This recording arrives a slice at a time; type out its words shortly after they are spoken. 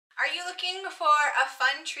Are you looking for a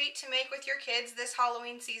fun treat to make with your kids this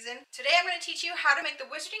Halloween season? Today I'm going to teach you how to make the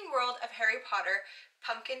Wizarding World of Harry Potter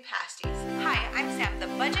pumpkin pasties. Hi, I'm Sam, the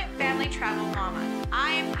Budget Family Travel Mama.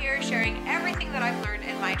 I am here sharing everything that I've learned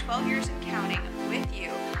in my 12 years and counting with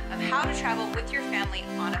you of how to travel with your family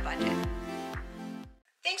on a budget.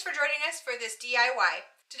 Thanks for joining us for this DIY.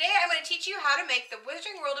 Today I'm going to teach you how to make the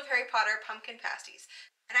Wizarding World of Harry Potter pumpkin pasties.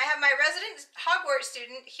 And I have my resident Hogwarts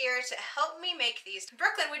student here to help me make these.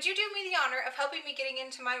 Brooklyn, would you do me the honor of helping me getting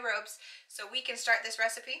into my robes so we can start this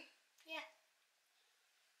recipe? Yeah.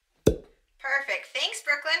 Perfect. Thanks,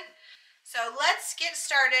 Brooklyn. So let's get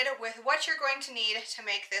started with what you're going to need to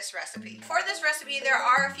make this recipe. For this recipe, there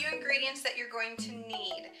are a few ingredients that you're going to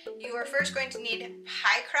need. You are first going to need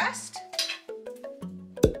pie crust,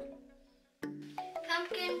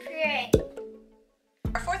 Pumpkin puree,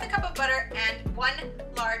 a fourth a cup of butter, and 1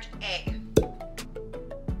 large egg.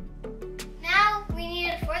 Now we need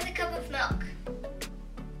a fourth a cup of milk.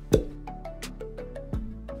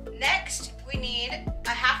 Next, we need a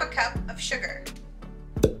half a cup of sugar.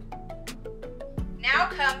 Now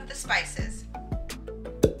come the spices.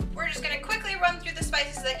 We're just going to quickly run through the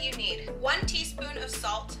spices that you need. 1 teaspoon of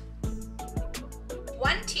salt,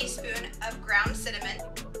 1 teaspoon of ground cinnamon,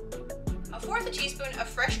 a fourth a teaspoon of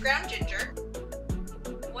fresh ground ginger,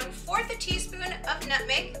 1/4 a teaspoon of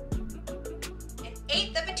nutmeg,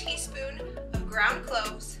 1/8 of a teaspoon of ground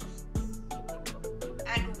cloves,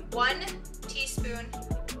 and 1 teaspoon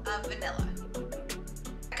of vanilla.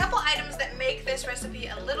 A couple items that make this recipe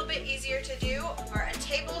a little bit easier to do are a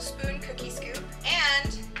tablespoon cookie scoop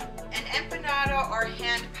and an empanada or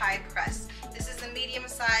hand pie crust. This is the medium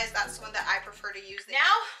size, that's the one that I prefer to use.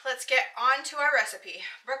 Now let's get on to our recipe.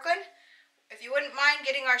 Brooklyn, if you wouldn't mind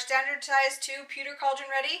getting our standard size 2 pewter cauldron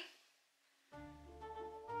ready.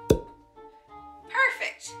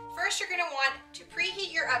 Perfect. First, you're going to want to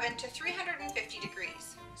preheat your oven to 350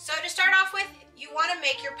 degrees. So to start off with, you want to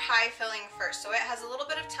make your pie filling first, so it has a little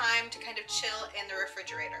bit of time to kind of chill in the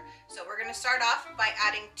refrigerator. So we're going to start off by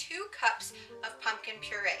adding 2 cups of pumpkin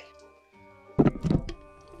puree. What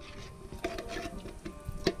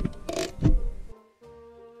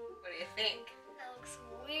do you think? That looks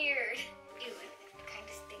weird. Ew, it kind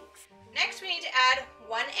of stinks. Next, we need to add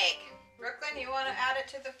 1 egg. Brooklyn, you want to add it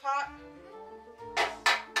to the pot?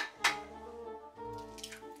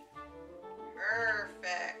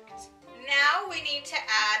 Perfect. Now we need to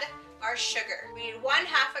add our sugar. We need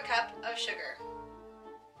 1/2 a cup of sugar.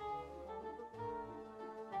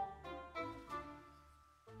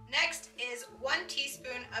 Next is 1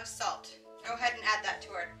 teaspoon of salt. Go ahead and add that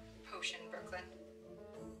to our potion, Brooklyn.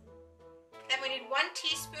 Then we need 1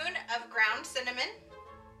 teaspoon of ground cinnamon,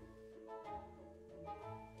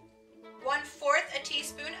 1/4 a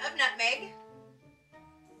teaspoon of nutmeg,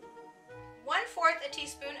 1/4 a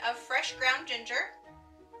teaspoon of fresh ground ginger,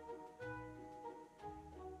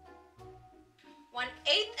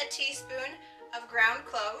 1/8 a teaspoon of ground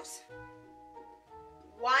cloves,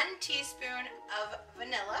 1 teaspoon of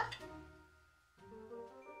vanilla,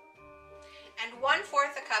 and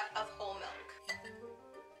 1/4 a cup of whole milk.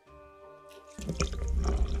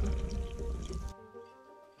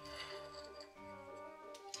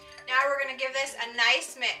 Now we're going to give this a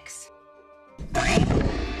nice mix.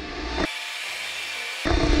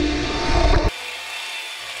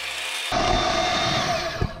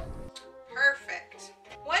 Perfect.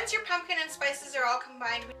 Once your pumpkin and spices are all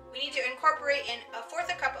combined, we need to incorporate in a fourth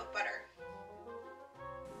a cup of butter.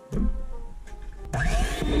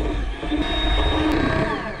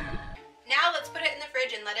 Now let's put it in the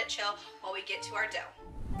fridge and let it chill while we get to our dough.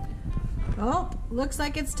 Oh, looks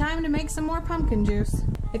like it's time to make some more pumpkin juice.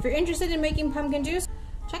 If you're interested in making pumpkin juice,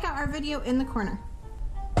 check out our video in the corner.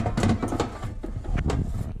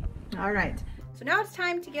 All right, so now it's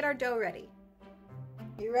time to get our dough ready.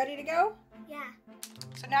 You ready to go? Yeah.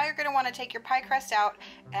 So now you're going to want to take your pie crust out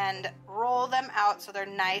and roll them out so they're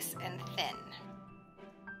nice and thin.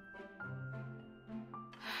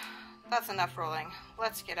 That's enough rolling.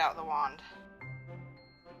 Let's get out the wand.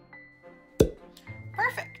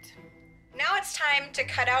 Perfect. Now it's time to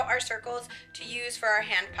cut out our circles to use for our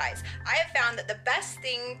hand pies. I have found that the best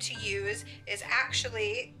thing to use is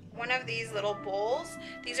actually one of these little bowls.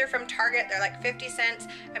 These are from Target. They're like 50 cents.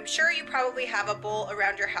 I'm sure you probably have a bowl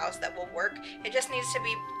around your house that will work. It just needs to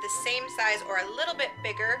be the same size or a little bit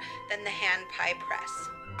bigger than the hand pie press.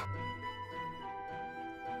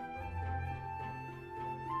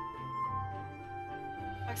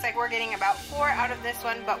 Looks like we're getting about 4 out of this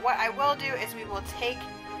one, but what I will do is we will take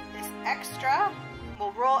this extra,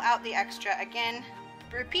 we'll roll out the extra again.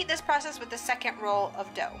 Repeat this process with the second roll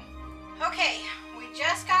of dough. Okay, We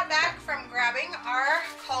just got back from grabbing our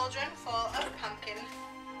cauldron full of pumpkin.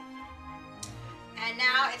 And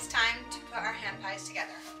now it's time to put our hand pies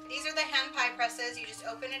together. These are the hand pie presses. You just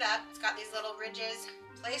open it up. It's got these little ridges.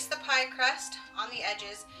 Place the pie crust on the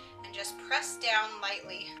edges and just press down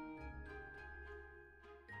lightly.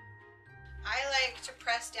 I like to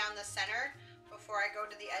press down the center before I go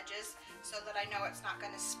to the edges so that I know it's not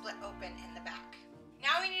going to split open in the back.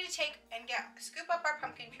 Now we need to take and scoop up our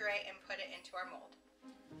pumpkin puree and put it into our mold.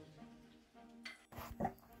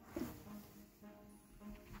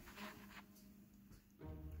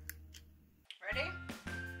 Ready?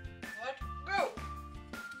 Let's go!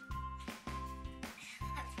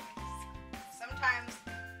 Sometimes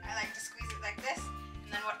I like to squeeze it like this,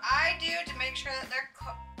 and then what I do to make sure that they're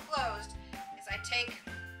closed is I take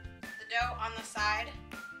the dough on the side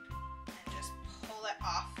and just pull it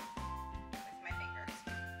off with my fingers.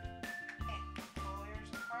 Okay, pull yours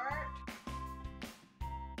apart.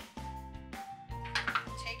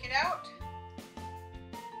 Take it out.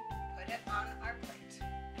 Put it on our plate.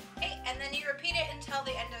 Okay, and then you repeat it until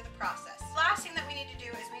the end of the process. Last thing that we need to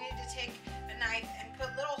do is we need to take a knife and put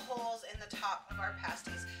little holes in the top of our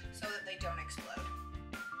pasties so that they don't explode.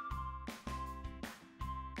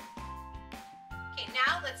 Okay,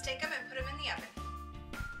 now let's take them and put them in the oven.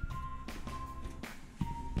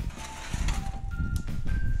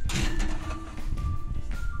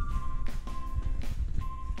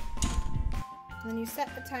 Then you set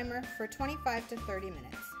the timer for 25 to 30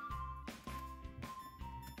 minutes.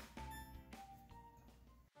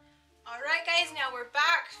 Alright guys, now we're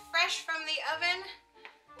back fresh from the oven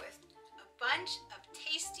with a bunch of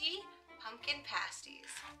tasty pumpkin pasties.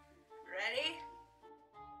 Ready?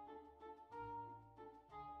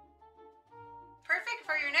 Perfect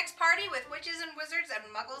for your next party with witches and wizards and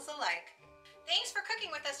muggles alike. Thanks for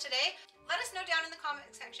cooking with us today. Let us know down in the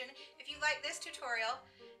comment section if you like this tutorial.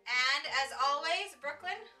 And as always,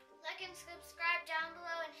 Brooklyn, Like and subscribe down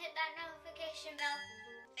below and hit that notification bell.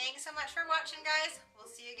 thanks so much for watching, guys. We'll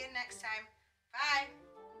see you again